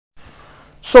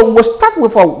So we'll start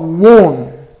with a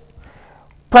wound,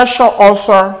 pressure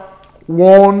ulcer,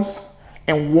 wounds,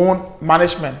 and wound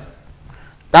management.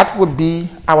 That would be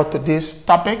our today's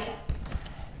topic.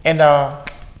 And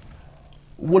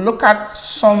we'll look at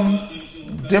some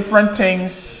different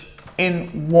things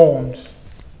in wounds.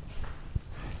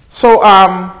 So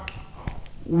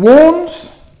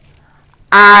wounds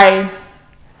are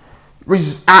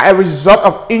a result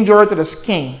of injury to the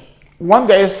skin. When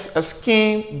there is a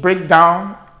skin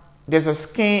breakdown, there's a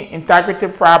skin integrity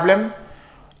problem,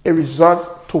 it results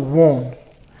to wound.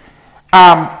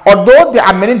 Although there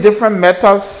are many different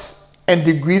methods and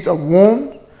degrees of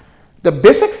wound, the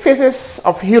basic phases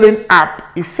of healing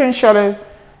are essentially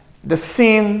the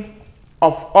same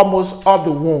of almost all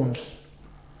the wounds.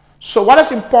 So what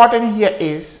is important here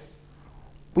is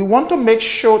we want to make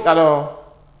sure that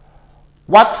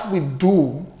what we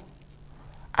do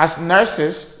as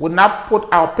nurses will not put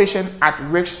our patient at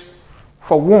risk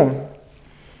for wound.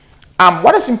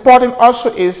 What is important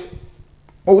also is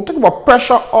when we talk about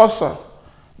pressure ulcer,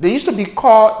 they used to be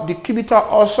called decubital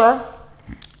ulcer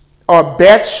or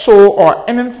bed sore or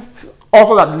any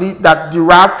ulcer that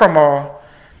derive from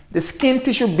the skin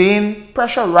tissue being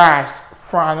pressurized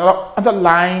from another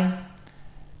underlying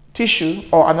tissue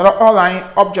or another underlying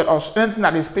object or anything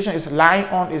that this patient is lying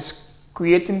on is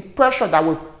creating pressure that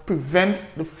will prevent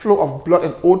the flow of blood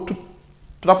and O2 to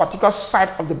that particular side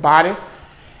of the body.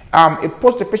 It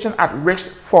puts the patient at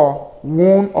risk for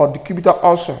wound or decubital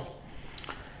ulcer.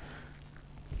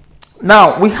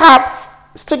 Now we have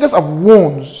stages of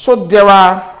wounds. So there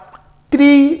are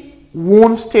three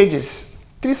wound stages,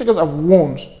 three stages of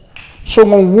wounds. So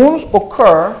when wounds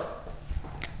occur,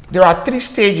 there are three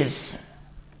stages.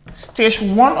 Stage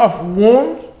one of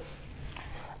wound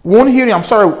healing.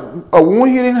 A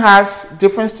wound healing has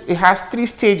three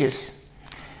stages.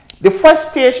 The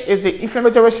first stage is the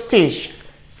inflammatory stage.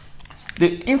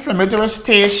 The inflammatory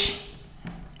stage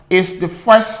is the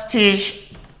first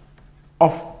stage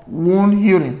of wound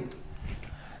healing.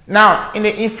 Now, in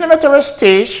the inflammatory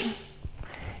stage,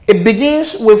 it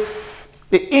begins with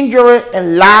the injury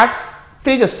and lasts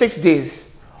 3 to 6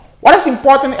 days. What is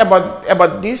important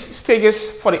about these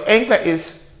stages for the ankle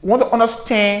is we want to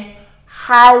understand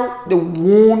how the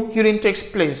wound healing takes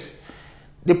place.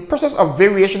 The process of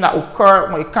variation that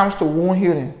occurs when it comes to wound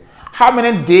healing. How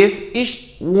many days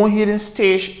each wound healing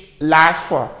stage lasts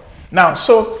for. Now,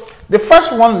 so the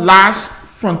first one lasts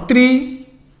from 3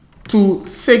 to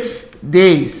 6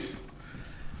 days.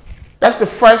 That's the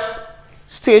first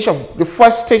stage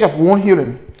of wound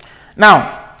healing.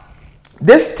 Now,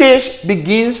 this stage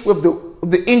begins with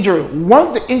the injury.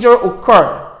 Once the injury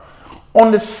occurs,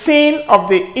 on the scene of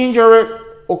the injury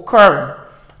occurring,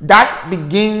 that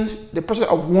begins the process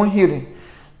of wound healing.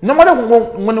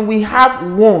 Normally, when we have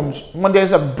wounds, when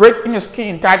there's a break in the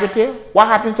skin integrity, what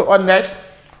happens to us next?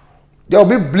 There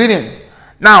will be bleeding.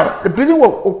 Now, the bleeding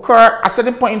will occur at a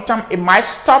certain point in time. It might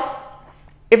stop.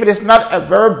 If it is not a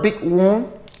very big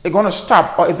wound, it's going to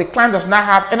stop. Or if the client does not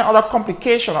have any other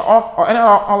complication or any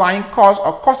other underlying cause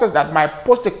or causes that might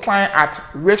put the client at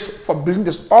risk for bleeding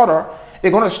disorder,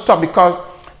 it's going to stop because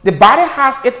the body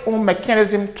has its own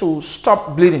mechanism to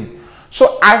stop bleeding.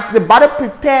 So as the body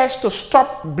prepares to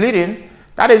stop bleeding,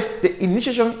 that is the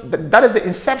initiation, that is the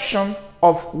inception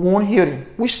of wound healing,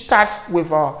 which starts with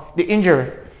the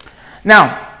injury.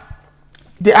 Now,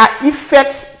 there are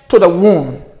effects to the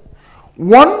wound.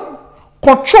 One,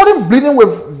 controlling bleeding with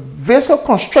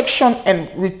vasoconstriction and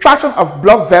retraction of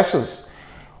blood vessels,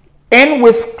 and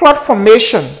with clot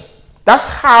formation. That's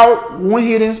how wound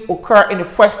healings occur in the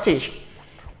first stage.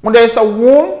 When there is a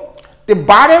wound, the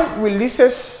body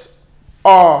releases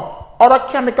other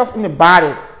chemicals in the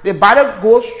body. The body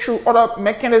goes through other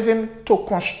mechanisms to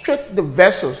constrict the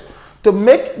vessels, to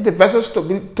make the vessels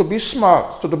to be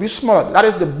small. That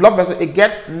is the blood vessel. It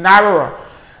gets narrower.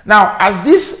 Now, as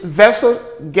these vessels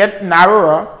get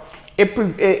narrower,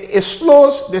 it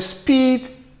slows the speed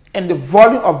and the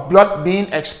volume of blood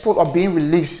being exposed or being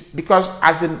released, because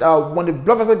when the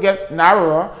blood vessel gets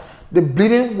narrower, the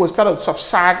bleeding will start to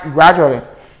subside gradually.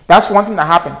 That's one thing that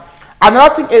happens.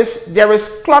 Another thing is there is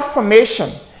clot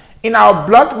formation. In our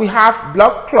blood, we have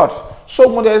blood clots.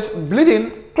 So when there's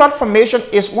bleeding, clot formation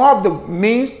is one of the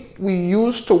means we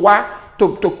use to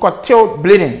curtail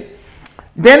bleeding.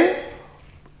 Then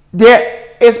there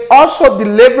is also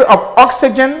delivery of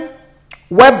oxygen,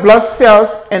 red blood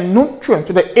cells, and nutrients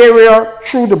to the area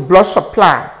through the blood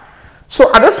supply.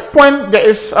 So at this point, there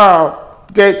is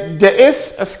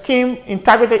a skin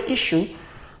integrity issue.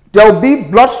 There will be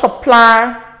blood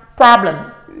supply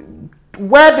problem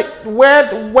where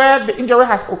the injury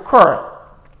has occurred.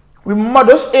 Remember,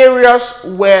 those areas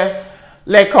where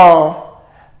like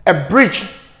a bridge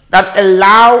that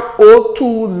allow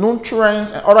O2,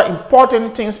 nutrients, and other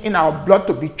important things in our blood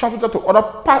to be transmitted to other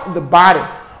parts of the body.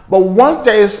 But once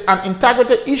there is an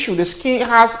integrity issue, the skin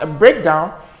has a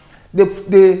breakdown,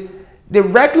 the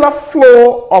regular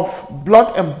flow of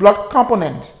blood and blood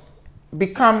components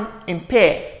become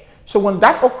impaired. So when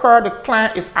that occurs, the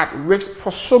client is at risk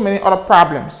for so many other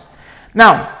problems.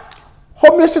 Now,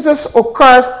 homeostasis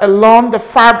occurs along the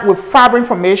with fibrin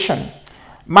formation.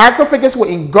 Macrophages will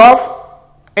engulf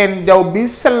and there will be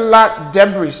cellular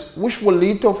debris which will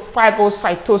lead to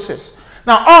phagocytosis.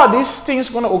 Now, all these things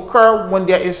are going to occur when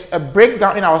there is a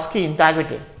breakdown in our skin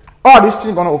integrity. All these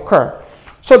things are going to occur.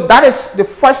 So that is the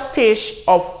first stage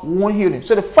of wound healing.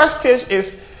 So the first stage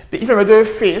is the inflammatory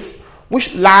phase,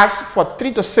 which lasts for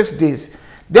 3 to 6 days.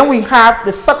 Then we have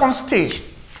the second stage.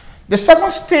 The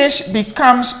second stage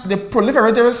becomes the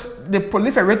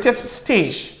proliferative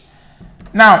stage.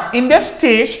 Now, in this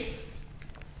stage,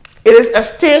 it is a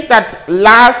stage that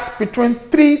lasts between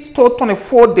 3 to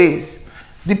 24 days,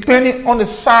 depending on the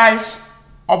size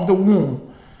of the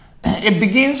wound. It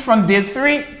begins from day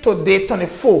 3 to day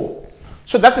 24.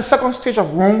 So that's the second stage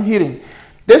of wound healing.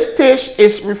 This stage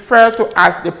is referred to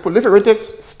as the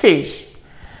proliferative stage.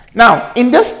 Now,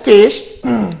 in this stage,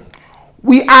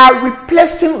 we are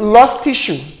replacing lost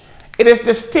tissue. It is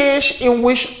the stage in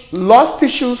which lost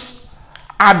tissues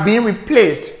are being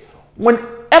replaced.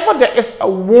 Whenever there is a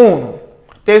wound,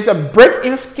 there is a break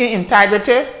in skin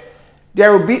integrity,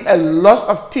 there will be a loss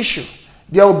of tissue.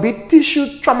 There will be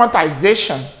tissue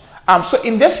traumatization. So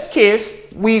in this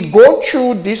case, we go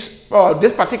through this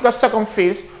particular second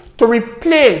phase to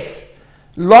replace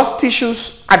lost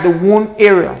tissues at the wound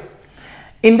area.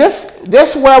 In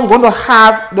this where we're going to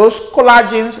have those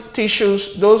collagen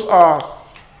tissues, those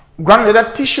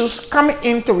granulated tissues coming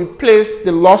in to replace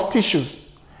the lost tissues.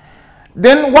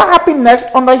 Then what happens next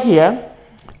under here?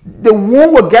 The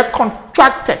wound will get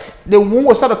contracted. The wound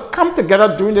will start to come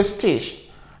together during this stage.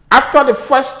 After the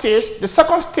first stage, the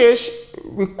second stage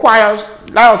requires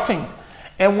a lot of things.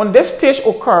 And when this stage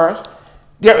occurs,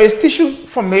 there is tissue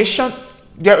formation,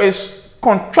 there is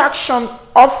contraction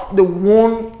of the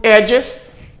wound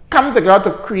edges coming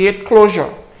together to create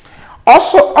closure.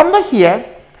 Also under here,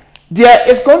 there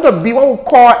is going to be what we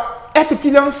call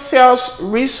epithelial cells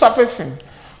resurfacing.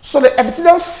 So the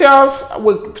epithelial cells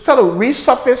will start to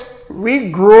resurface,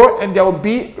 regrow, and there will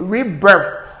be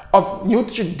rebirth of new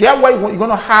tissue. That way you're going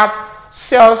to have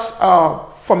cells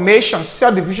formation,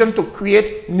 cell division to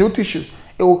create new tissues.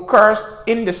 It occurs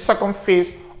in the second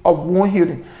phase of wound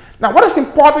healing. Now, what is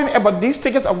important about these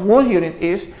stages of wound healing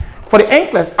is, for the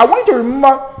anklets, I want you to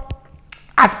remember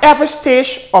at every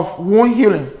stage of wound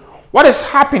healing, what is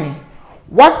happening?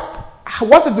 What's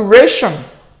the duration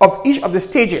of each of the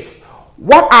stages?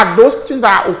 What are those things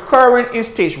that are occurring in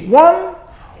stage 1?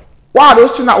 What are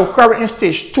those things that are occurring in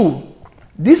stage 2?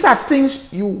 These are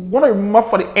things you want to remember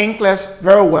for the anklets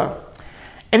very well.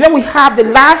 And then we have the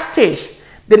last stage.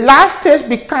 The last stage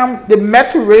becomes the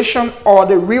maturation or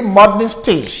the remodeling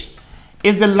stage.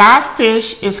 The last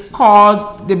stage is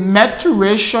called the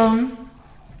maturation,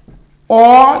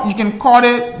 or you can call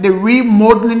it the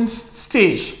remodeling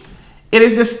stage. It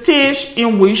is the stage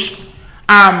in which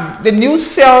the new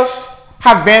cells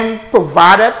have been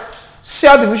provided.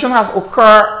 Cell division has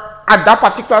occurred at that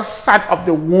particular site of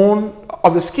the wound,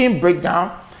 of the skin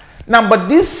breakdown. Now, but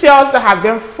these cells that have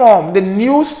been formed, the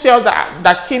new cells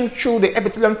that came through the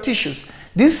epithelial tissues,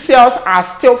 these cells are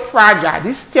still fragile.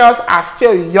 These cells are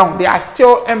still young. They are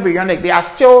still embryonic. They are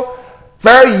still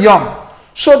very young.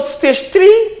 So stage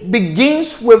 3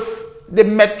 begins with the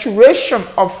maturation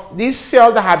of these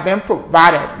cells that have been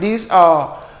provided. These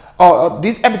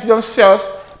epithelial cells,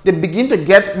 they begin to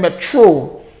get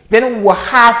mature. Then we'll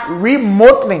have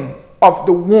remodeling of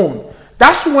the wound.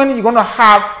 That's when you're going to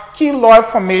have keloid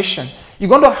formation. You're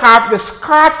going to have the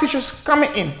scar tissues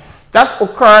coming in. That's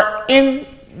occur in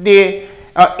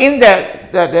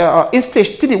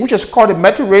stage 3, which is called the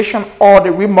maturation or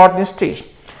the remodeling stage.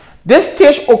 This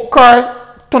stage occurs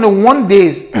 21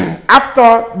 days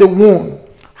after the wound,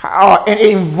 and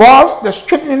it involves the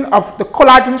strengthening of the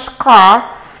collagen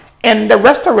scar and the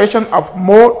restoration of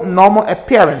more normal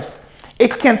appearance.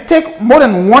 It can take more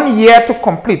than 1 year to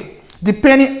complete,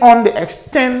 depending on the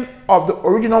extent of the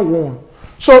original wound.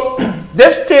 So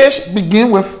this stage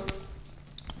begins with,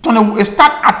 it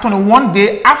starts at 21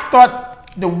 days after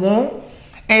the wound,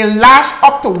 and it lasts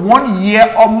up to 1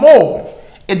 year or more.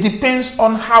 It depends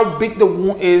on how big the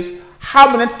wound is,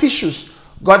 how many tissues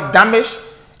got damaged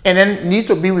and then need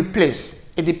to be replaced.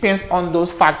 It depends on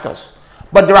those factors.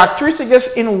 But there are 3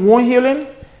 stages in wound healing.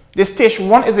 The stage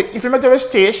 1 is the inflammatory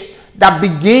stage that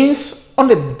begins on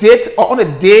the date or on the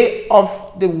day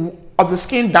of the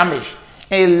skin damage,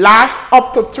 and it lasts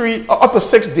up to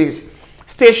 6 days.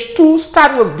 Stage 2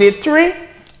 starts with day 3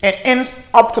 and ends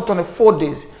up to 24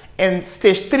 days. And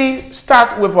stage 3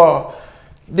 starts with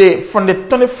from the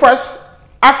 21st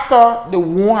after the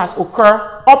wound has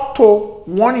occurred up to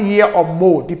 1 year or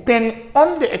more, depending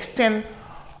on the extent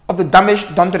of the damage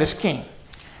done to the skin.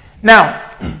 Now,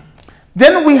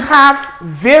 then we have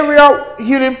various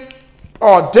healing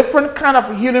or different kind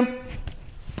of healing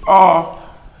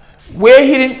where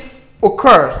healing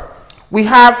occurs. We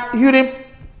have healing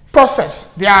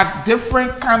process. There are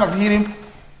different kind of healing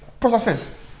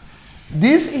processes.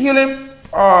 This healing,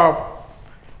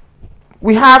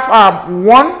 we have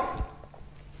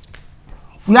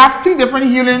we have 3 different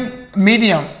healing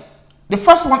medium. The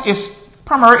first one is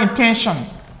primary intention.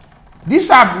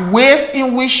 These are ways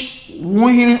in which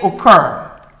wound healing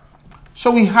occur.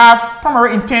 So we have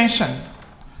primary intention.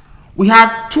 We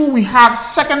have 2. We have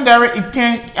secondary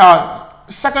intention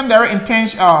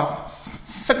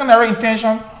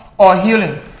or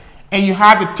healing, and you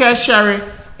have the tertiary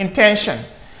intention.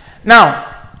 Now,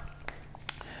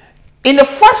 in the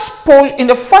first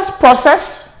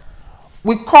process,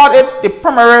 we call it the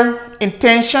primary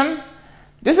intention.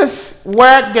 This is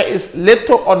where there is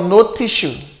little or no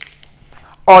tissue,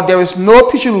 or there is no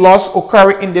tissue loss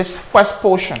occurring in this first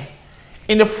portion.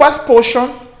 In the first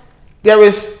portion, there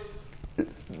is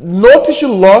no tissue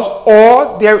loss,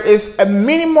 or there is a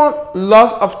minimal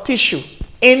loss of tissue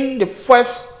in the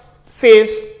first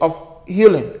phase of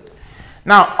healing.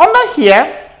 Now, under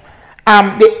here,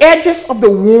 the edges of the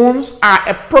wounds are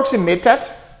approximated,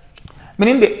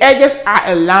 meaning the edges are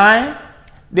aligned.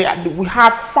 We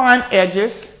have fine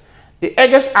edges. The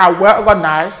edges are well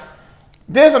organized.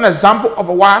 This is an example of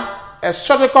a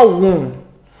surgical wound.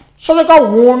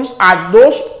 Surgical wounds are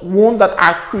those wounds that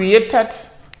are created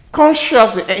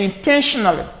consciously and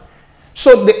intentionally.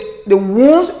 So the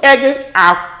wounds edges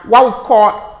are what we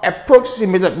call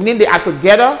approximated, meaning they are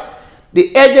together.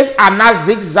 The edges are not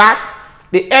zigzag.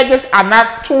 The edges are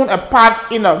not torn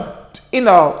apart in a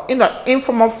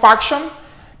informal fashion.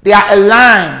 They are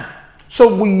aligned.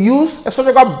 So we use a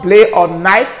surgical blade or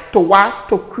knife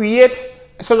to create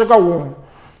a surgical wound.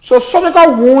 So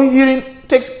surgical wound healing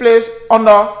takes place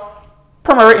under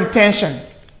primary intention.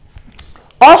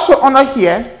 Also under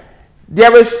here,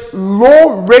 there is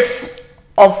low risk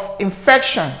of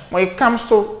infection when it comes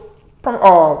to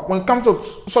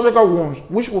surgical wounds,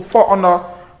 which will fall under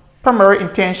primary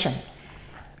intention.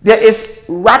 There is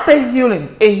rapid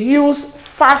healing. It heals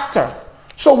faster.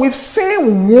 So we've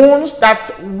seen wounds that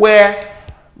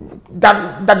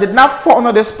did not fall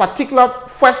under this particular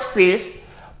first phase,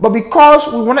 but because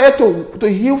we wanted it to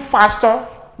heal faster,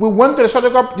 we went to the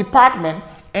surgical department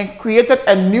and created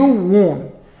a new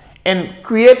wound and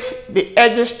creates the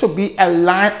edges to be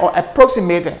aligned or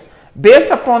approximated.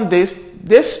 Based upon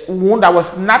this wound that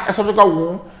was not a surgical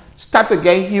wound start to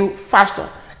get healed faster.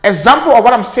 Example of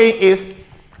what I'm saying is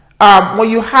when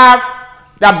you have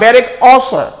diabetic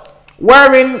ulcer,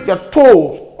 wherein your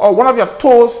toes or one of your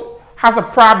toes has a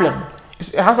problem,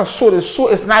 it has a sore, the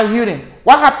sore is not healing.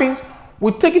 What happens?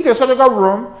 We take it to the surgical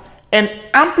room and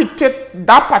amputate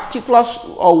that particular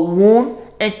wound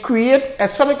and create a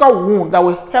surgical wound that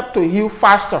will help to heal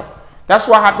faster. That's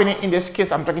what happening in this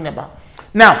case I'm talking about.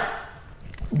 Now,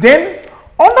 then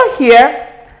under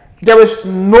here, there is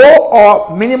no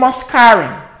or minimal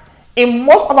scarring. In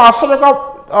most of our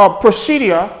surgical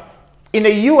procedure in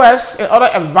the US and other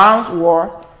advanced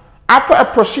world, after a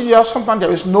procedure, sometimes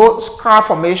there is no scar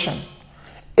formation.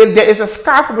 If there is a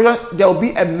scar formation, there will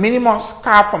be a minimal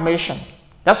scar formation.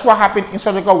 That's what happened in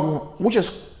surgical wound, which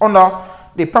is under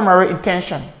the primary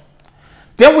intention.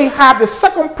 Then we have the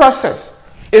second process,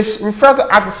 is referred to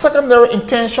as the secondary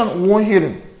intention wound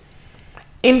healing.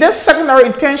 In this secondary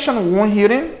intention wound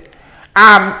healing,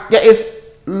 there is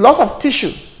lots of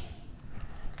tissues.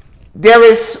 There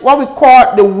is what we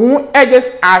call the wound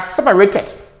edges are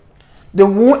separated. The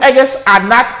wound edges are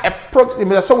not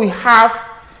approximated, so we have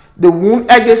the wound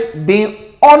edges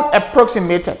being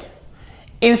unapproximated.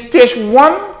 In stage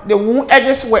 1, the wound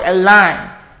edges were aligned.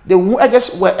 The wound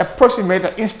edges were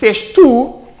approximated. In stage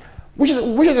 2, which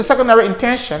is the secondary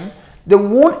intention, the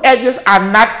wound edges are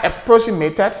not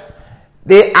approximated.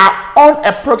 They are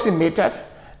unapproximated.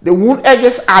 The wound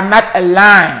edges are not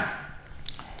aligned.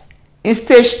 In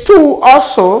stage 2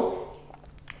 also,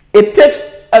 it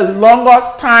takes a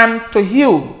longer time to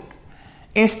heal.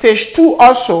 In stage 2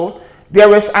 also,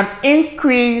 there is an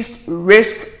increased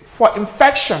risk for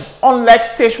infection, unlike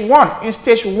stage 1. In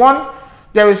stage 1,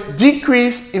 there is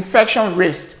decreased infection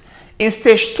risk. In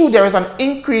stage 2, there is an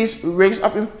increased risk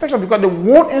of infection because the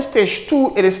wound in stage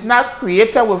 2, it is not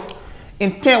created with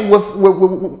intent,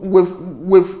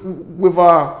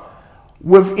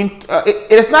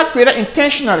 it is not created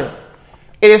intentionally.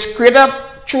 It is created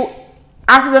through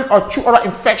accident or through other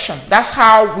infection. That's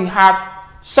how we have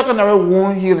secondary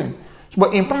wound healing.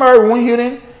 But in primary wound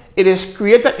healing, it is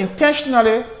created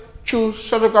intentionally through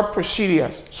surgical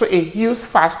procedures. So it heals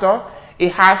faster,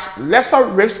 it has lesser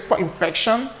risk for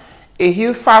infection, it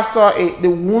heals faster, the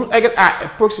wound agents are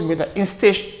approximated. In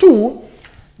stage 2,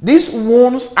 these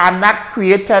wounds are not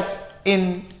created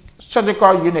in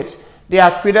surgical units. They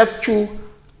are created through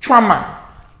trauma,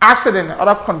 accident, and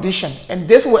other conditions. And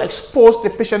this will expose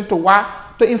the patient to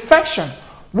what? To infection,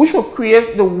 which will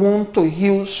create the wound to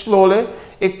heal slowly.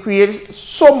 It creates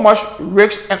so much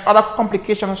risk and other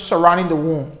complications surrounding the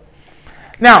wound.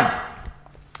 Now,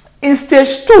 in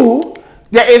stage 2,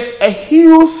 there is a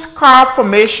huge scar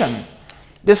formation.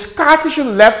 The scar tissue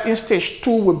left in stage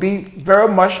 2 will be very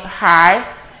much high,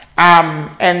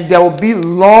 and there will be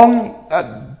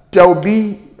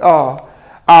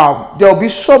there will be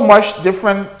so much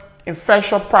different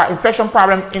infection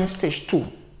problem in stage 2.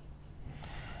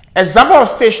 Example of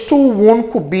stage 2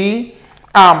 wound could be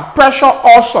pressure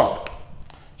ulcer.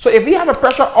 So if you have a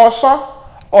pressure ulcer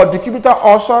or decubital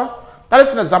ulcer, that is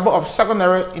an example of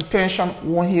secondary intention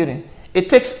wound healing. It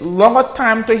takes longer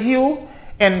time to heal,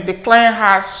 and the client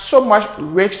has so much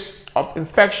risk of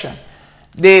infection.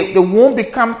 The wound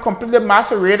becomes completely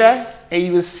macerated, and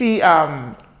you will see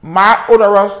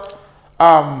malodorous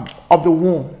of the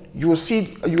wound. You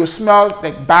will smell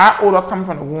like bad odor coming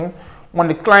from the wound when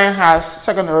the client has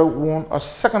secondary wound or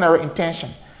secondary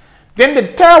intention. Then the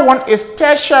third one is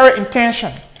tertiary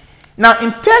intention. Now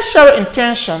in tertiary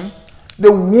intention,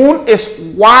 the wound is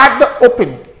wide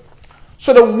open.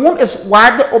 So the wound is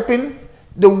wide open,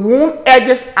 the wound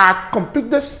edges are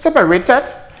completely separated,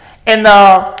 and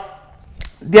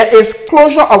there is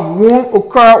closure of wound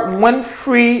occur when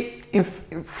free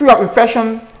of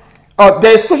infection.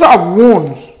 There is closure of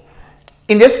wounds.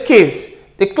 In this case,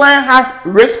 the client has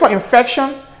risk for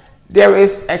infection, there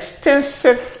is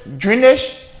extensive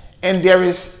drainage, and there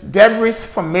is debris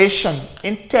formation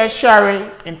in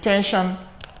tertiary intention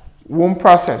wound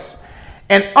process.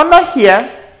 And under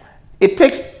here, it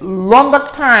takes longer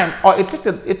time, or it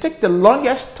takes the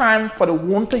longest time for the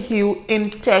wound to heal in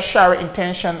tertiary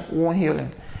intention wound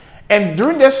healing. And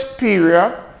during this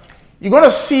period, you're going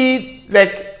to see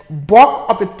like bulk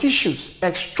of the tissues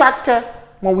extracted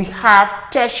when we have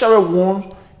tertiary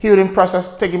wound healing process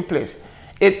taking place.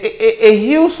 It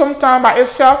heals sometimes by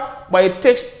itself, but it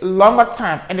takes longer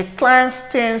time, and the client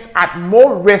stands at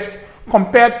more risk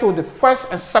compared to the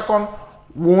first and second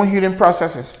wound healing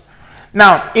processes.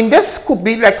 Now, in this could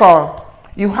be like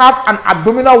you have an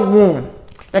abdominal wound,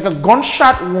 like a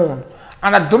gunshot wound,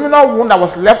 an abdominal wound that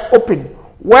was left open,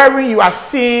 wherein you are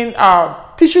seeing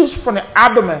tissues from the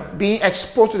abdomen being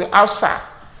exposed to the outside.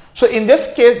 So in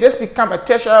this case, this becomes a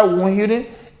tertiary wound healing.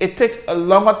 It takes a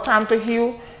longer time to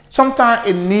heal. Sometimes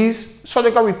it needs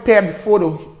surgical repair before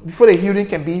the healing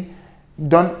can be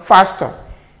done faster.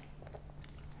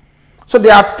 So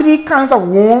there are three kinds of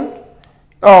wound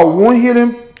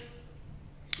healing.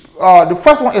 The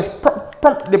first one is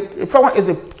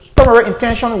the primary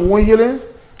intention wound healing.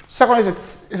 Second one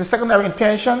is a secondary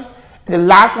intention. And the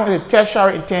last one is a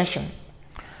tertiary intention.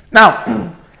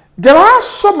 Now, there are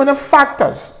so many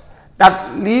factors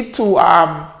that lead to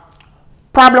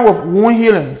problem with wound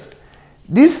healing.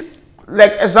 This,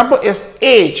 like example, is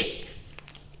age.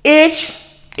 Age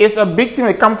is a big thing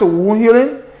when it comes to wound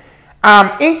healing.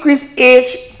 Increased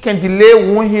age can delay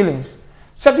wound healings.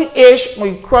 Certain age,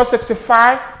 when you cross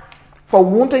 65, for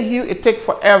wound to heal, it takes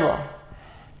forever.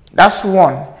 That's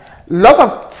one. Loss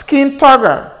of skin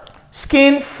turgor,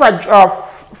 skin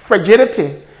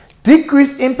fragility,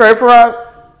 decrease in peripheral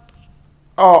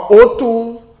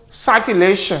O2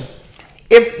 circulation.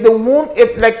 If the wound,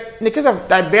 like in the case of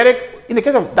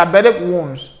diabetic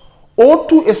wounds,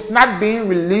 O2 is not being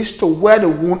released to where the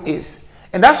wound is,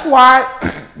 and that's why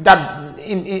that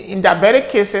in diabetic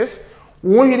cases,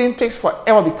 wound healing takes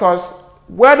forever, because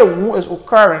where the wound is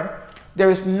occurring, there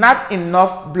is not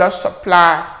enough blood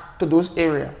supply to those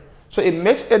areas. So it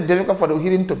makes it difficult for the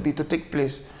healing to take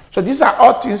place. So these are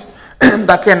all things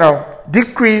that can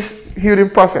decrease healing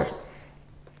process.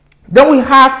 Then we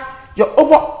have your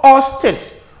overall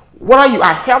state. Whether you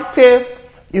are healthy,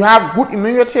 you have good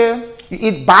immunity, you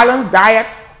eat balanced diet,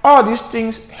 all these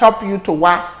things help you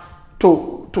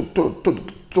to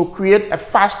create a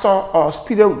faster or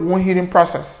speedier wound healing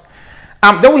process.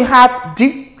 Then we have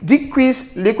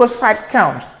decreased leukocyte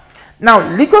count. Now,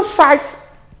 leukocytes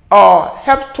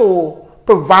help to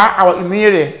provide our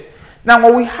immunity. Now,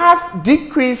 when we have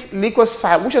decreased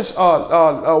leukocyte, which is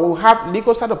we have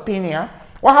leukocytopenia,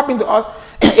 what happened to us?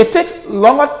 It takes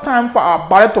longer time for our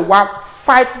body to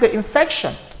fight the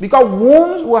infection, because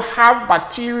wounds will have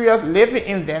bacteria living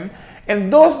in them,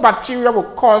 and those bacteria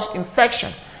will cause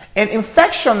infection. And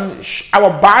infection,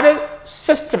 our body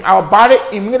system, our body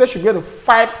immunity should be able to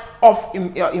fight off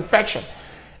infection.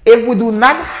 If we do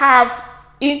not have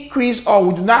increase, or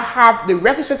we do not have the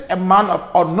requisite amount of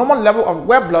or normal level of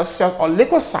red blood cells or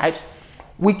leukocytes,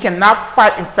 we cannot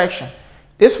fight infection.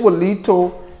 This will lead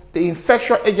to the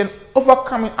infectious agent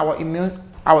overcoming our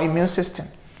immune system.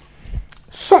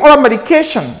 Some other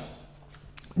medication,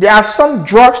 there are some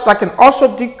drugs that can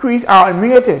also decrease our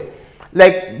immunity,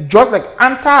 like drugs like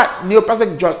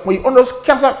anti-neoplastic drugs. When you on those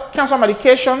cancer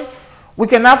medication, we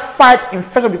cannot fight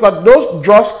infection because those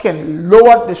drugs can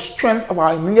lower the strength of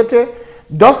our immunity,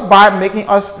 thus by making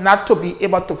us not to be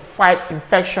able to fight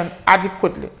infection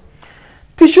adequately.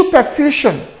 Tissue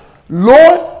perfusion,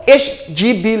 low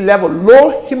HGB level,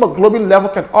 low hemoglobin level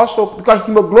can also, because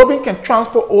hemoglobin can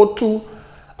transport O2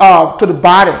 to the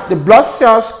body. The blood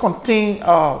cells contain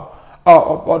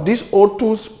these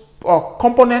O2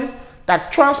 component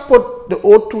that transport the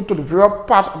O2 to the various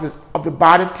parts of the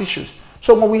body tissues.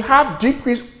 So when we have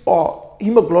decreased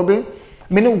hemoglobin,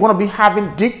 meaning we're going to be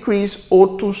having decreased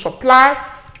O2 supply,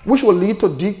 which will lead to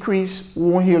decreased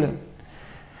wound healing.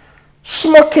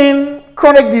 Smoking,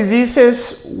 chronic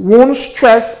diseases, wound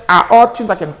stress are all things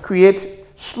that can create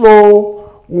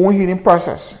slow wound healing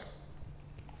process.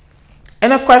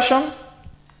 Any question?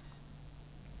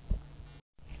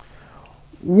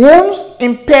 Wounds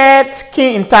impaired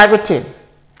skin integrity.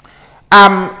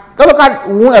 Let's look at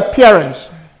wound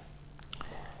appearance.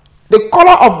 The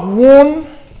color of wound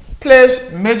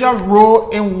plays major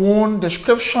role in wound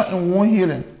description and wound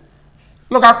healing.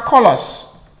 Look at colors.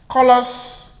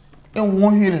 Colors in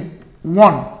wound healing.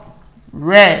 1.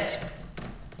 Red.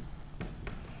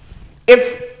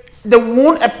 If the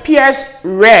wound appears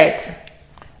red,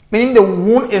 meaning the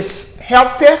wound is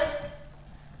healthy,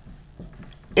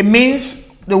 it means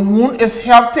the wound is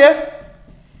healthy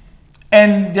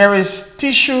and there is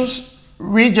tissues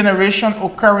regeneration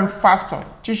occurring faster.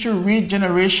 Tissue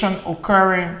regeneration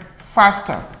occurring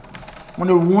faster. When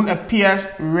the wound appears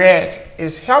red,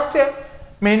 is healthy,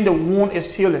 meaning the wound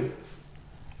is healing.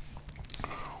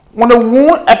 When the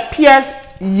wound appears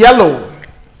yellow,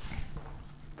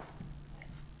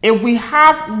 if we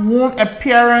have wound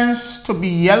appearance to be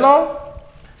yellow,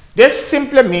 this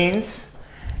simply means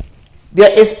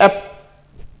there is a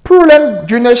purulent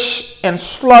drainage and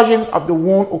sludging of the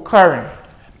wound occurring,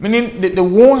 meaning that the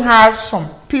wound has some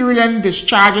purulent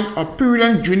discharges or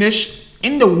purulent drainage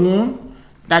in the wound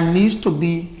that needs to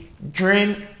be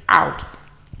drained out.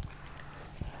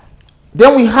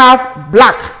 Then we have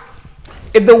black.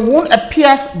 If the wound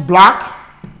appears black,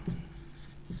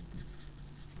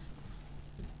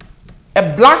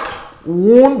 a black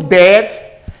wound bed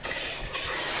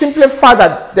simplifies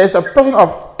that there's a presence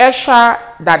of eschar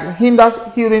that hinders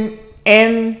healing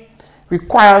and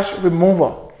requires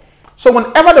removal. So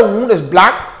whenever the wound is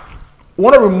black, we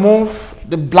want to remove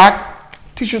the black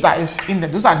tissue that is in there.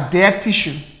 Those are dead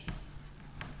tissue.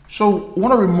 So we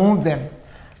want to remove them.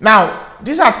 Now,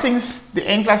 these are things the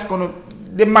anglers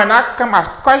they might not come as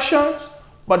questions,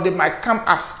 but they might come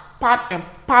as part and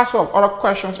parcel of other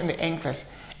questions in the anglers.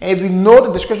 And if you know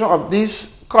the description of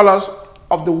these colors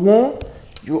of the wound,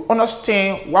 you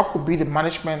understand what could be the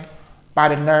management by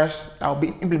the nurse that will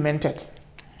be implemented.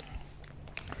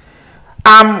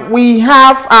 We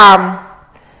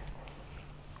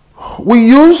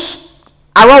use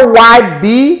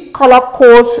RYB color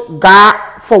codes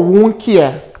guide for wound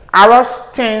care. R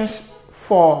stands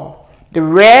for the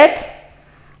red,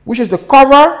 which is the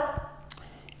cover.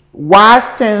 Y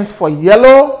stands for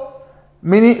yellow,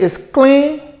 meaning it's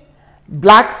clean.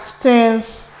 Black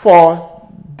stands for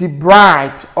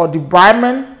debride or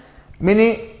debridement,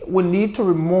 meaning we need to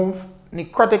remove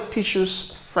necrotic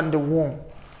tissues from the wound.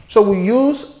 So we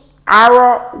use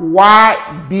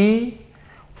RYB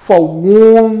for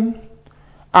wound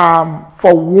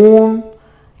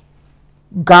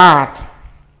guard.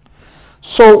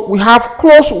 So we have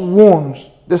closed wounds.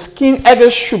 The skin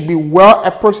edges should be well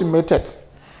approximated.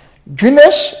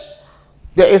 Drainage,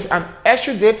 there is an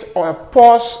exudate or a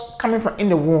pus coming from in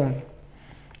the wound.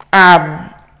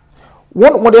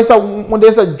 When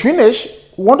there's a drainage,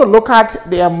 we want to look at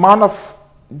the amount of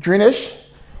drainage,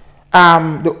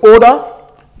 the odor,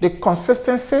 the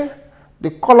consistency,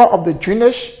 the color of the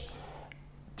drainage.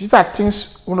 These are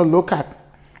things we want to look at.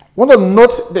 We want to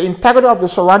note the integrity of the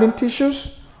surrounding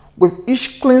tissues. With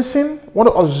each cleansing, we want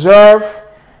to observe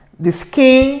the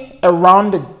skin around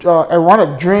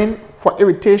the drain for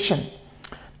irritation.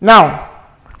 Now,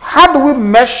 how do we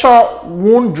measure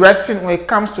wound dressing when it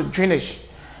comes to drainage?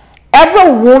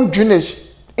 Every wound drainage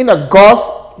in a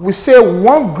gauze, we say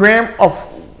 1 gram.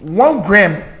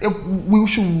 If we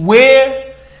should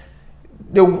weigh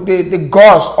the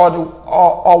gauze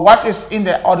or what is in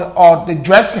there or the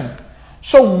dressing.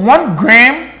 So 1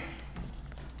 gram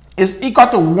is equal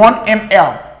to 1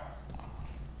 ml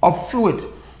of fluid.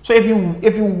 So if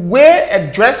you weigh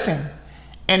a dressing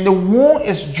and the wound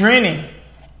is draining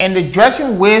and the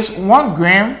dressing weighs 1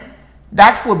 gram,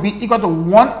 that will be equal to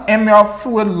 1 ml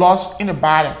fluid loss in the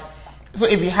body. So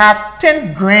if you have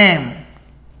 10 grams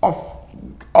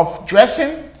of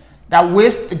dressing that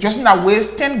weighs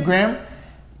 10 grams,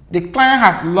 the client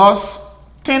has lost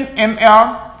 10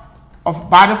 ml of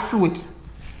body fluid.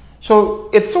 So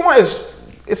if someone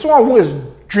who is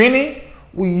draining,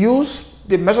 we use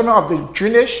the measurement of the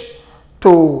drainage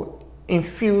to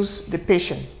infuse the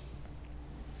patient.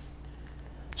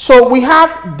 So we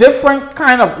have different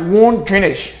kind of wound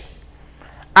drainage.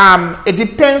 It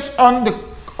depends on the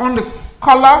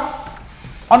color,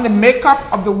 on the makeup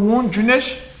of the wound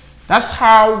drainage. That's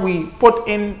how we put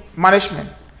in management.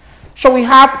 So we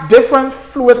have different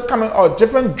fluid coming or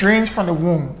different drains from the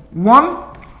wound. One,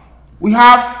 we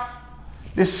have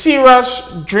the serous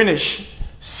drainage.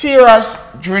 Serous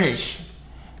drainage.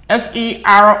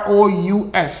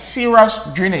 S-E-R-O-U-S. Serous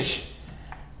drainage.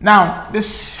 Now, the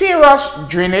serous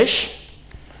drainage,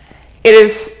 it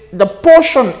is the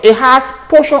portion, it has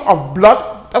portion of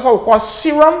blood. That's what we call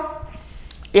serum.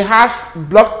 It has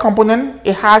blood component.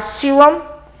 It has serum.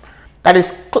 That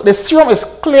is, the serum is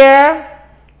clear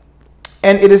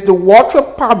and it is the watery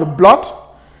part of the blood.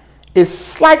 It's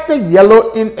slightly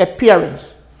yellow in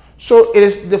appearance. So it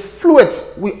is the fluid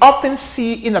we often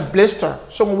see in a blister.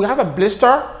 So when we have a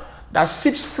blister that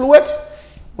seeps fluid,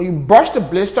 when you brush the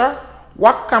blister,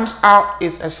 what comes out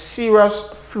is a serous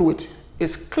fluid.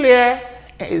 It's clear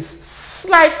and it's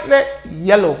slightly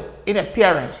yellow in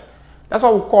appearance. That's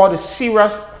what we call the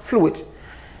serous fluid.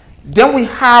 Then we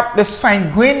have the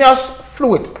sanguineous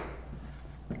fluid.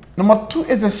 Number 2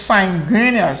 is the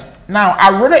sanguineous. Now,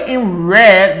 I wrote it in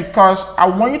red because I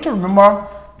want you to remember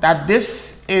that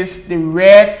this is the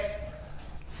red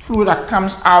fluid that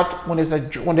comes out when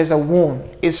there's a wound.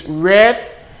 It's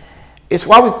red. It's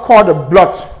what we call the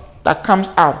blood that comes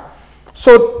out.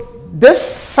 So this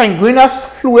sanguineous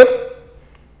fluid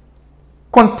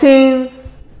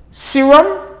contains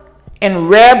serum and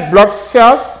red blood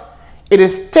cells. It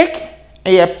is thick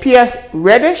and it appears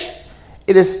reddish.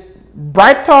 It is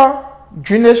brighter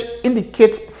drainage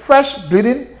indicates fresh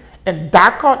bleeding, and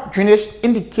darker drainage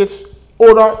indicates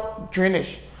older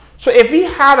drainage. So if we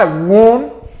had a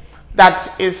wound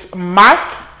that is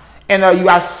masked and you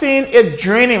are seeing it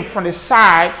draining from the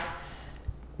side,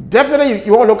 definitely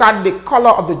you want to look at the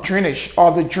color of the drainage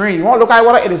or the drain. You want to look at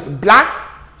whether it is black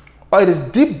or it is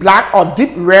deep black or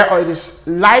deep red or it is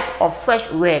light or fresh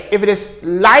red. If it is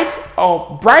light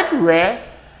or bright red,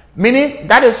 meaning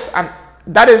that is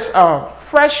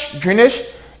fresh drainage,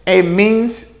 it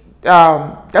means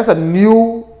that's a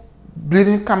new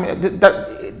bleeding coming.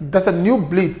 That's a new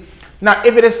bleed. Now,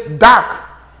 if it is dark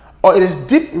or it is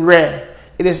deep red,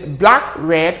 it is black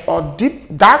red or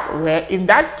deep dark red, in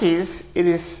that case, it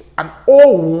is an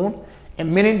old wound,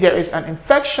 and meaning there is an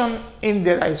infection in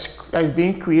there that is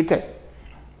being created.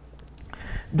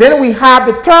 Then we have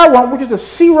the third one, which is the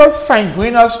serous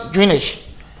sanguineous drainage.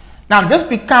 Now, this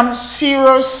becomes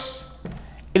serous.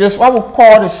 It is what we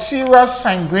call the serous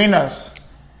sanguineous.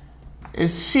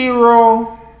 It's serous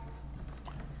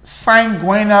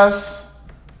sanguineous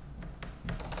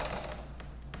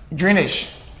drainage.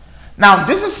 Now,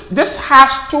 this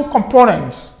has two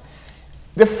components.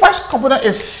 The first component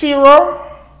is serous.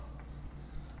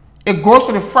 It goes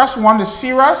to the first one, the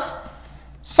serous.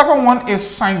 Second one is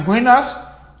sanguineous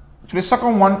to the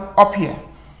second one up here.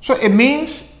 So it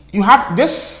means you have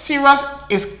this serous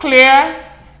is clear,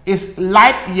 is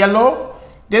light yellow.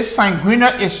 This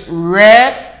sanguineous is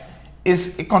red,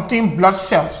 it contains blood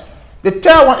cells. The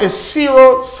third one is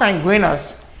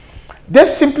serosanguineous.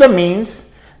 This simply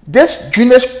means this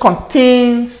drainage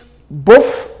contains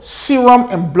both serum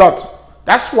and blood.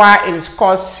 That's why it is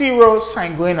called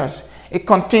serosanguineous. It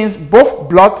contains both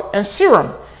blood and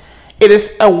serum. It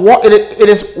is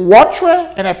watery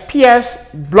and appears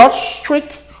blood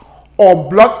streaked or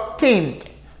blood stained.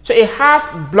 So it has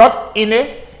blood in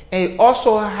it, and it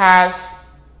also has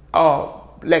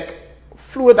like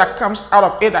fluid that comes out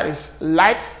of it that is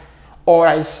light or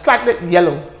is slightly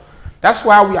yellow. That's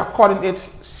why we are calling it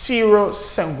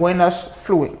serosanguineous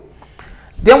fluid.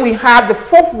 Then we have the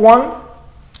fourth one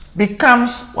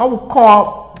becomes what we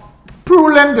call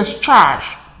purulent discharge.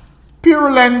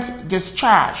 Purulent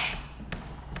discharge.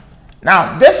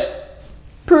 Now, this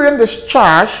purulent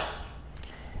discharge,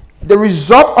 the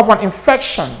result of an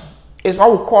infection, is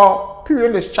what we call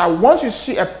purulent discharge. Once you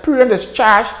see a purulent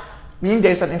discharge, meaning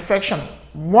there is an infection,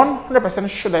 100%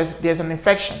 sure there's an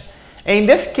infection. And in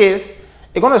this case,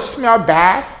 it's going to smell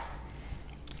bad.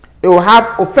 It will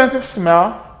have offensive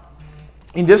smell.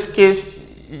 In this case,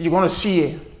 you're going to see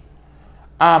it.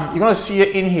 You're going to see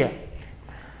it in here.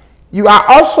 You are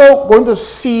also going to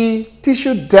see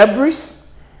tissue debris.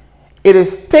 It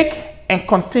is thick and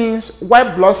contains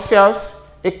white blood cells.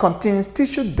 It contains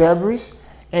tissue debris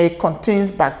and it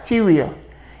contains bacteria.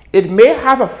 It may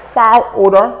have a foul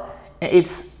odor and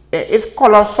its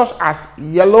color such as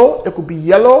yellow. It could be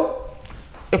yellow.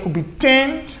 It could be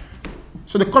tanned.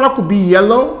 So the color could be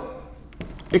yellow.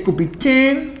 It could be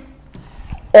tanned.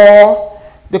 Or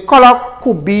the color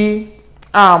could be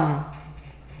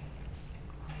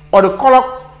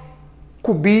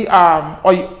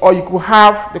or you could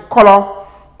have the color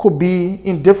could be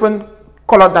in different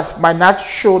color that might not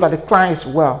show that the client is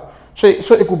well. So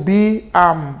it could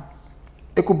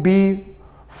be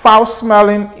foul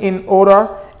smelling in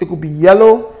odor. It could be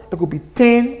yellow. It could be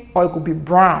thin, or it could be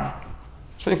brown.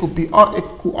 So it could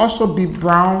also be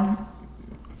brown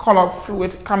color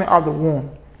fluid coming out of the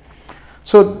wound.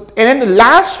 So, and then the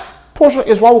last portion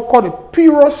is what we call the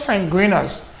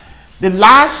puro-sanguineous. The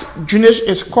last drainage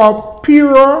is called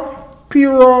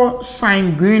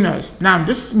puro-sanguineous. Now,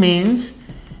 this means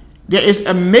there is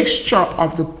a mixture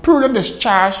of the purulent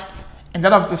discharge and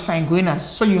that of the sanguineous.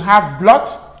 So you have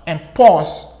blood and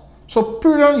pus. So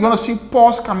purulent, you're going to see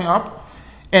pus coming up,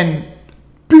 and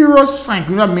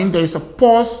puro-sanguineous means there is a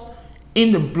pus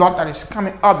in the blood that is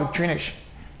coming out of the drainage.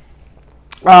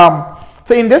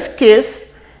 So in this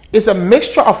case, it's a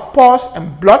mixture of pus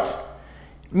and blood,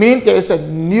 meaning there is a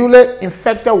newly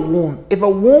infected wound. If a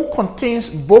wound contains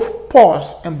both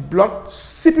pus and blood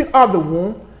seeping out of the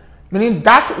wound, meaning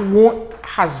that wound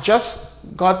has just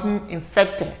gotten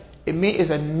infected. It means it's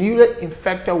a newly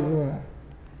infected wound.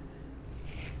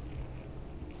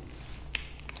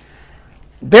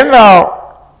 Then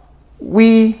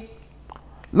we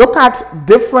look at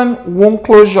different wound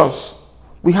closures.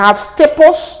 We have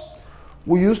staples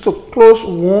we use to close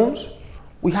wounds.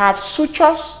 We have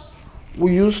sutures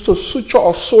we use to suture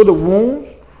or sew the wounds.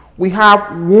 We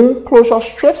have wound closure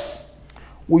strips.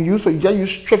 We use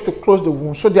strip to close the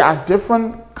wound. So there are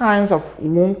different kinds of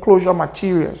wound closure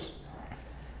materials.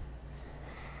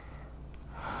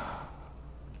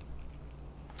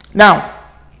 Now,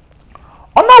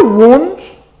 under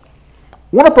wounds,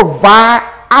 we want to provide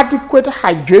adequate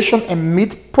hydration and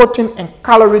meet protein and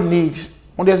calorie needs.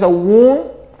 When there's a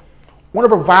wound, we want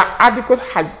to provide adequate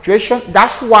hydration.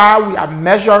 That's why we are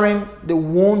measuring the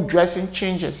wound dressing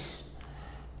changes.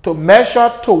 To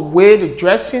measure, to weigh the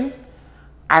dressing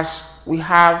as we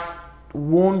have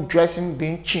wound dressing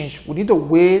being changed. We need to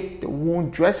weigh the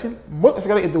wound dressing, most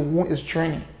especially if the wound is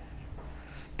draining,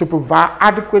 to provide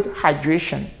adequate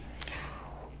hydration.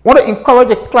 We want to encourage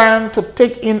the client to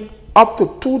take in up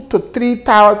to 2,000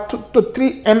 to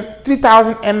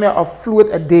 3,000 ml of fluid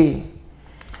a day.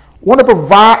 We want to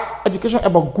provide education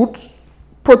about good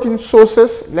protein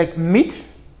sources like meat,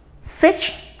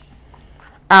 fish.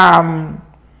 We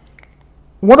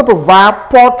want to provide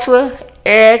poultry,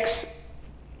 eggs,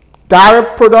 dairy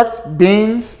products,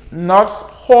 beans, nuts,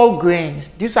 whole grains.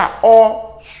 These are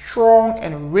all strong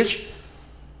and rich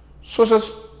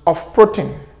sources of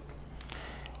protein.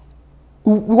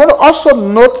 We want to also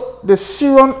note the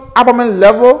serum albumin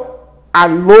level are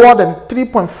lower than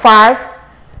 3.5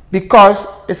 because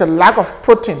it's a lack of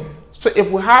protein. So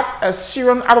if we have a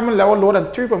serum albumin level lower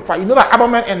than 3.5, you know that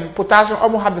albumin and potassium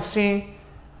almost have the same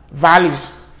values.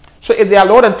 So if they are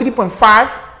lower than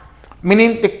 3.5,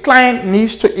 meaning the client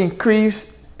needs to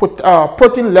increase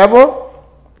protein level.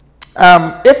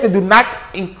 If they do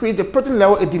not increase the protein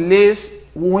level, it delays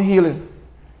wound healing.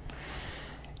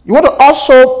 You want to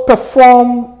also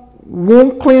perform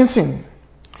wound cleansing.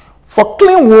 For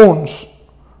clean wounds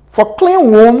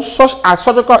such as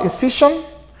surgical incision,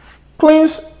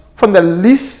 cleanse from the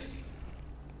least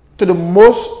to the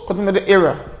most contaminated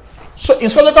area. So in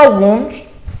surgical wounds,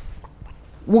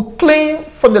 we clean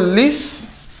from the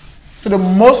least to the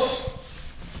most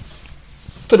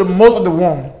of the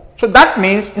wound. So that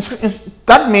means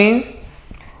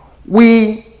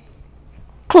we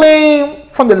clean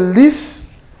from the least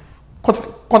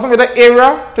contaminated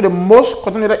area to the most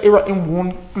contaminated area in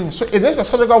wound cleaning. So if there's a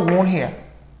surgical wound here,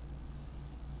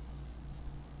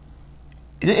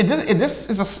 This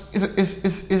is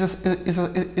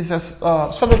a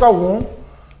surgical wound.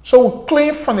 So we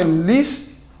clean from the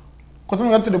least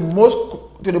contaminated to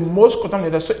the most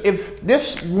contaminated. So if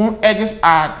this wound edges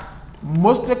are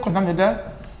mostly contaminated,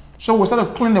 so we start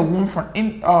to clean the wound from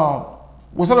in the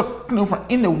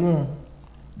wound,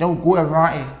 then we go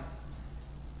around it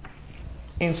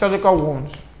in surgical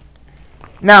wounds.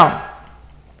 Now,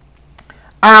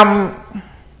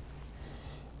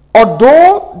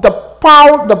 although the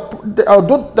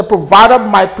provider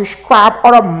might prescribe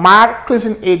other mild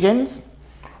cleansing agents,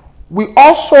 we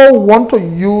also want to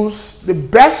use the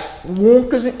best wound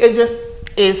cleansing agent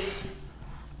is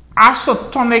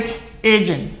isotonic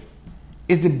agent.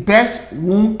 Is the best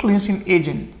wound cleansing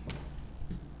agent.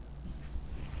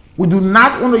 We do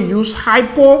not want to use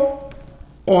hypo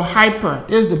or hyper.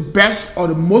 This is the best or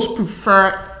the most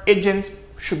preferred agent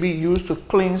should be used to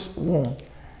cleanse wound.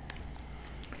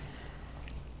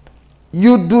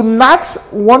 You do not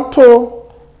want to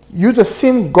use the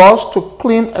same gauze to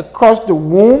clean across the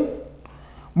wound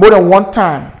more than one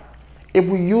time. If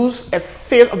we use a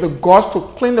phase of the gauze to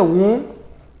clean the wound,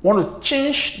 we want to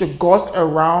change the gauze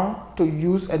around to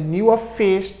use a newer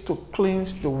phase to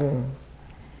cleanse the wound.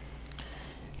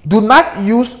 Do not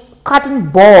use cotton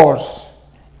balls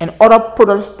and other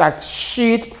products that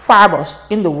sheet fibers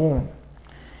in the wound.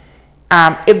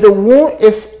 If the wound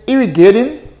is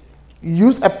irrigating,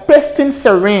 use a pasting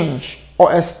syringe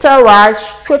or a sterile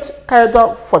straight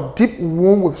catheter for deep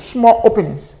wound with small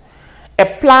openings.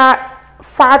 Apply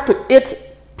 5 to 8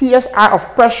 psi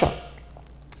of pressure.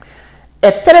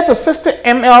 A 30 to 60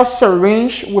 ml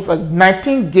syringe with a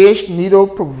 19 gauge needle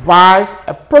provides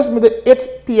approximately 8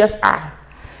 psi.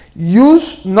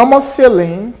 Use normal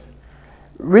saline,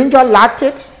 Ringer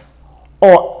Latex,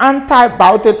 or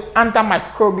antibiotic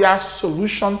antimicrobial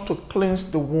solution to cleanse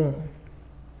the wound.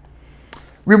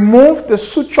 Remove the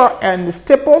suture and the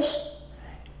staples.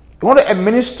 You want to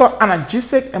administer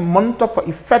analgesic and monitor for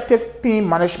effective pain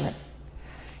management.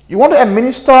 You want to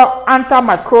administer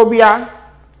antimicrobial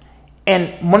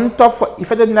and monitor for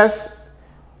effectiveness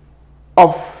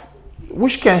of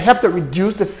which can help to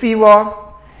reduce the fever,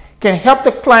 can help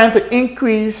the client to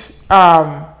increase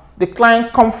the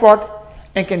client comfort,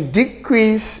 and can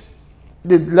decrease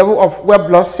the level of red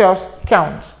blood cells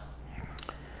count.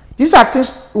 These are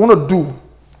things we want to do.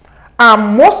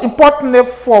 Most importantly,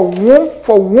 for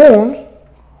wounds,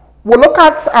 we'll look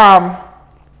at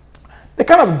the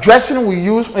kind of dressing we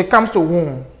use when it comes to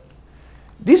wound.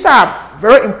 These are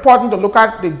very important to look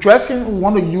at the dressing we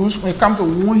want to use when it comes to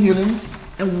wound healings,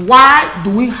 and why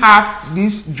do we have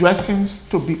these dressings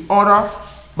to be ordered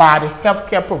by the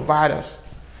healthcare providers.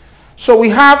 So we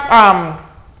have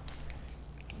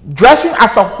dressing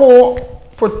as a whole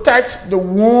protects the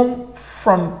wound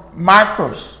from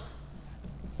microbes.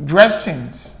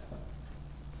 Dressings.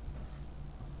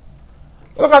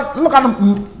 Look at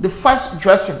the first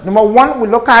dressing. Number one, we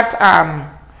look at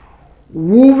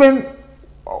woven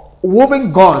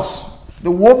gauze.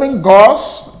 The woven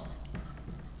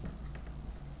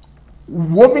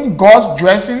gauze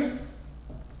dressing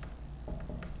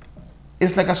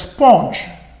is like a sponge.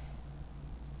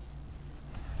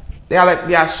 They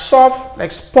are soft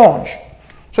like sponge,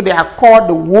 so they are called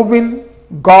the woven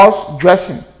gauze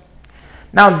dressing.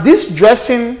 Now, this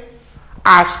dressing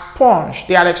are sponge.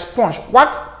 They are like sponge.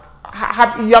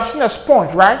 You have seen a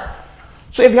sponge, right?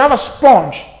 So if you have a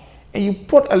sponge and you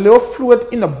put a little fluid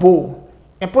in a bowl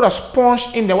and put a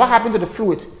sponge in there, what happens to the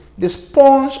fluid? The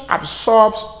sponge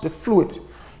absorbs the fluid.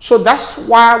 So that's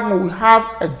why when we have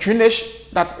a drainage,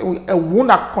 a wound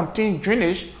that contains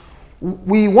drainage,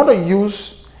 we want to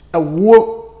use a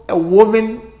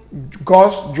woven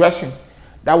gauze dressing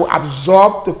that will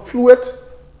absorb the fluid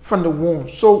from the wound.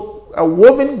 So a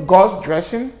woven gauze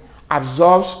dressing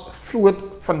absorbs fluid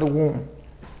from the wound.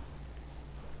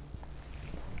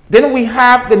 Then we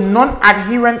have the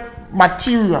non-adherent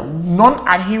material,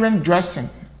 non-adherent dressing.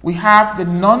 We have the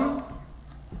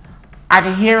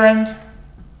non-adherent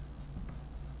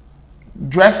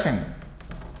dressing.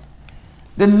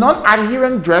 The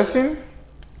non-adherent dressing,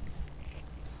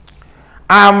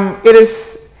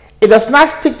 it does not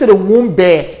stick to the wound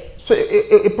bed. So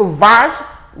it provides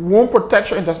wound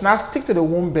protection. It does not stick to the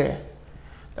wound bed.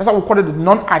 That's why we call it the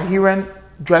non-adherent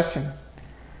dressing.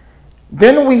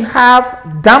 Then we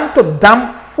have damp to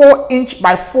damp 4-inch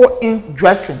by 4-inch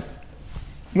dressing.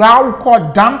 You have what we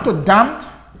call damp to damp.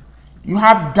 You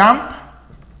have damp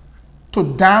to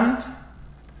damp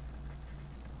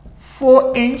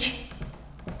 4-inch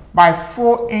by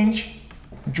 4-inch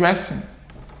dressing.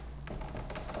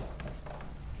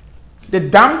 The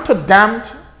damp to damp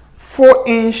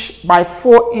 4-inch by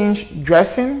 4-inch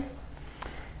dressing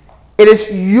It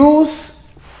is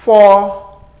used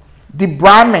for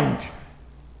debridement.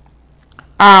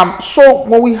 So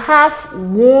when we have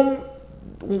wound,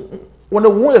 when the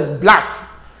wound is black,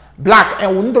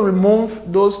 and we need to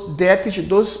remove those dead tissue,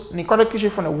 those necrotic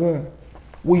tissue from the wound,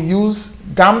 we use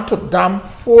dam to dam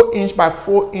 4" by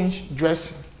 4"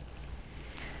 dressing.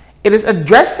 It is a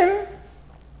dressing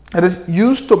that is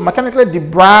used to mechanically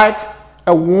debride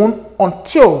a wound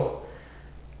until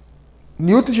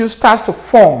new tissue starts to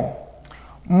form.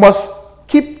 Must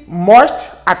keep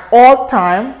moist at all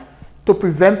times to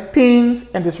prevent pains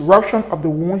and disruption of the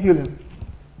wound healing.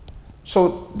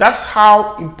 So that's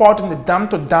how important the dam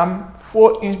to dam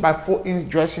 4" by 4"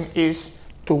 dressing is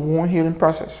to wound healing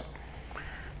process.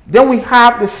 Then we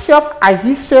have the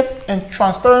self-adhesive and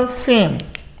transparent film.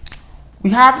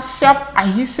 We have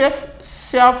self-adhesive,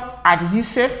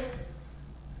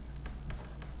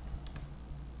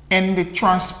 and the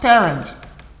transparent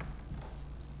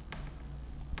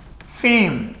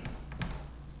film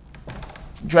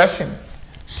dressing.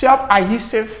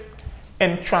 Self-adhesive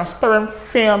and transparent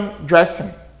film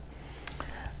dressing.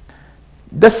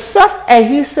 The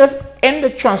self-adhesive and the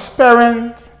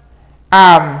transparent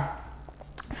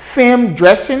film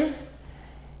dressing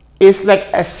is like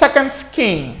a second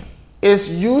skin. It is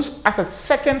used as a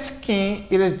second skin.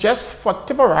 It is just for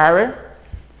temporary.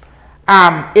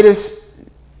 It is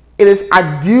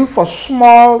ideal for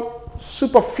small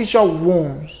superficial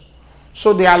wounds.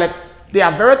 So they are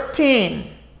very thin.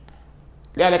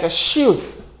 They are like a shield.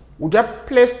 We just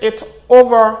place it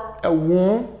over a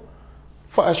wound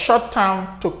for a short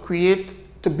time to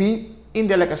be in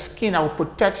there like a skin that will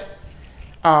protect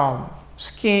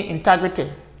skin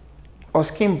integrity or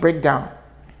skin breakdown.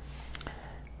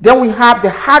 Then we have the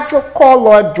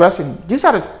hydrocolloid dressing. These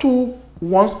are the two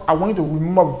ones I want you to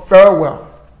remember very well.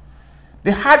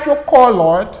 The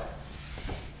hydrocolloid,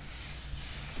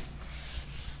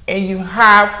 and you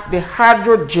have the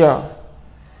hydrogel.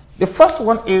 The first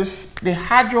one is the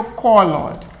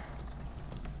hydrocolloid.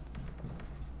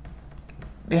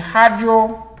 The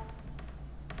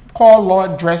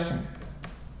hydrocolloid dressing.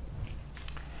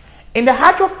 In the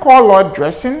hydrocolloid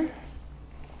dressing,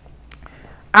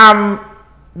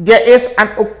 there is an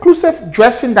occlusive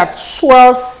dressing that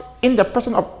swells in the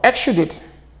presence of exudate.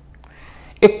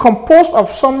 It composed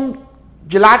of some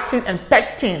gelatin and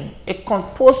pectin. It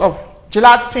composed of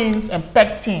gelatins and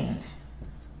pectins.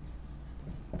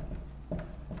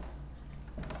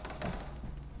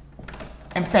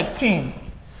 And pectin.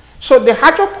 So the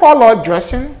hydrocolloid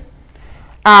dressing,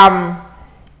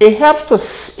 it helps to,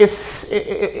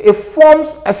 it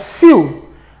forms a seal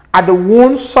at the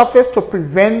wound surface to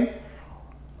prevent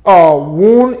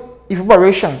wound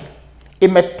evaporation.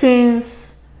 It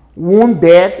maintains wound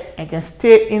bed and can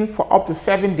stay in for up to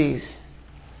 7 days.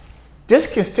 This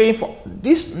can stay in for,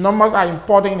 these numbers are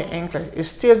important in the English. It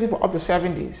stays in for up to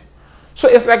 7 days. So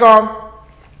it's like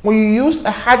when you use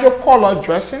a hydrocolloid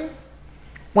dressing,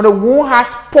 when the wound has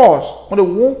pores, when the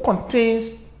wound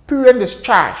contains purine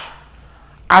discharge,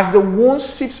 as the wound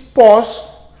seeps pores,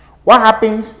 what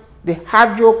happens? The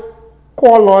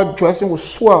hydrocolloid dressing will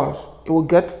swell. It will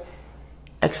get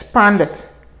expanded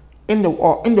in the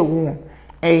wound,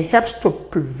 and it helps to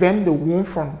prevent the wound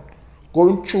from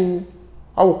going through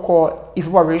what we call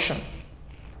evaporation.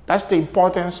 That's the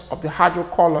importance of the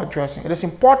hydrocolloid dressing. It is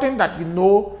important that you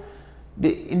know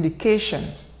the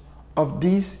indications of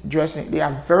these dressing. They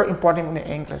are very important in the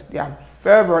English. They are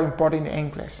very, very important in the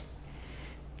English.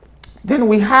 Then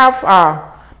we have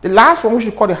the last one, which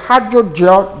we call the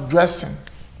hydrogel dressing.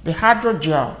 The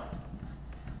hydrogel.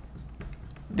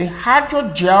 The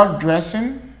hydrogel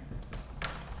dressing,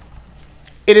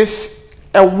 it is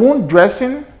a wound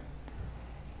dressing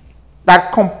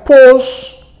that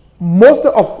composes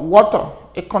mostly of water.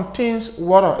 It contains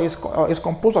water. It's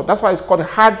composed of. That's why it's called a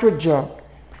hydrogel.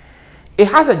 It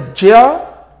has a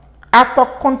gel after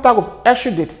contact with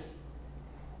exudate.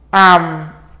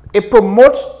 It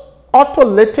promotes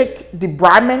autolytic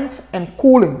debridement and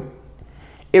cooling.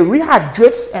 It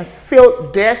rehydrates and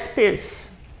fills dead space.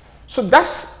 So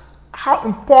that's how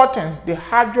important the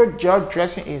hydrogel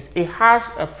dressing is. It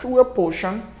has a fluid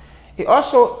portion. It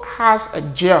also has a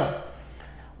gel.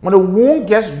 When the wound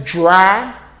gets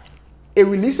dry, it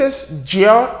releases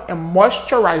gel and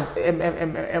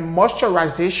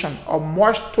moisturization or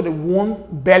moisture to the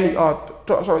wound belly, or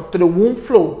to the wound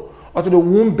floor or to the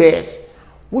wound bed,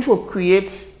 which will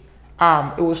create,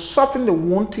 it will soften the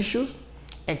wound tissues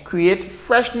and create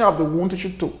freshening of the wound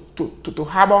tissue to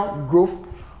harbor growth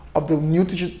of the new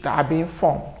tissues that are being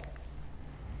formed.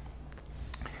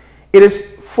 It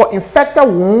is for infected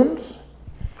wounds.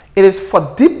 It is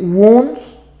for deep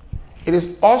wounds. It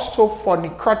is also for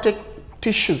necrotic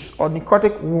tissues or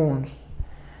necrotic wounds.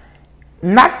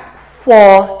 Not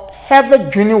for heavy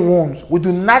draining wounds. We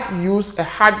do not use a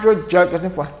hydrogel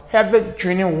dressing for heavy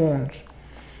draining wounds.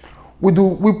 We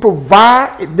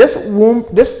provide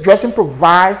this dressing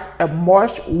provides a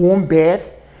moist wound bed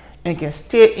and can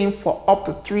stay in for up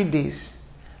to 3 days.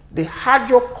 The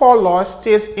hydrocolloid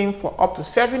stays in for up to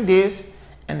 7 days,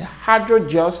 and the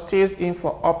hydrogel stays in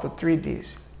for up to 3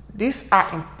 days. These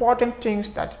are important things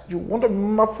that you want to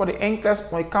remember for the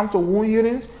NCLEX when it comes to wound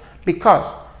healings, because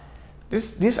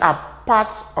these are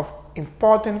parts of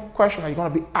important questions that you're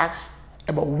going to be asked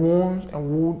about wounds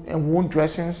and wound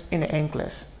dressings in the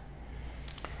NCLEX.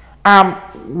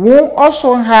 Wound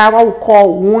also have what we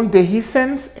call wound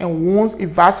dehiscence and wound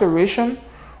evacuation,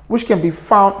 which can be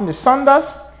found in the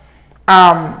Saunders.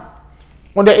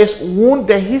 When there is wound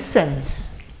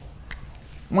dehiscence,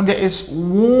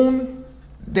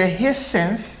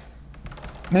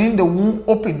 meaning the wound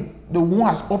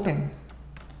has open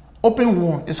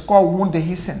wound, is called wound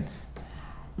dehiscence.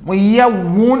 When you hear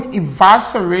wound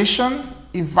evacuation,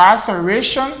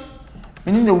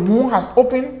 meaning the wound has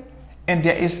opened and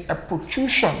there is a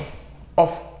protrusion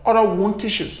of other wound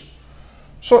tissues.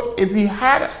 So if you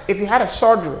had a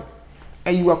surgery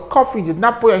and you were coughing, you did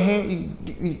not put your hand,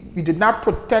 you did not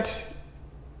protect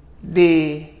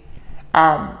the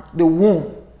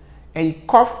wound, and you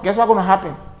cough, guess what's going to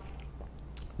happen?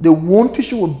 The wound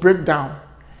tissue will break down.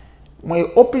 When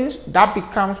it opens, that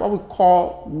becomes what we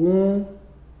call wound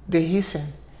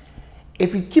dehiscence.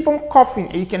 If you keep on coughing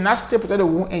and you cannot stay protect the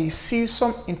wound, and you see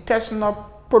some intestinal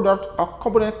product or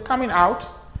component coming out,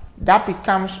 that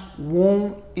becomes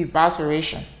wound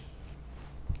evacuation.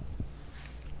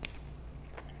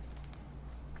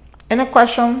 Any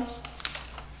questions?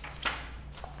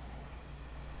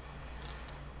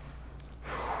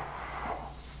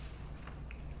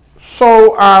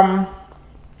 So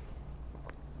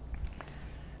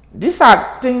these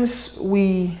are things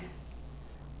we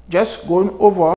just going over.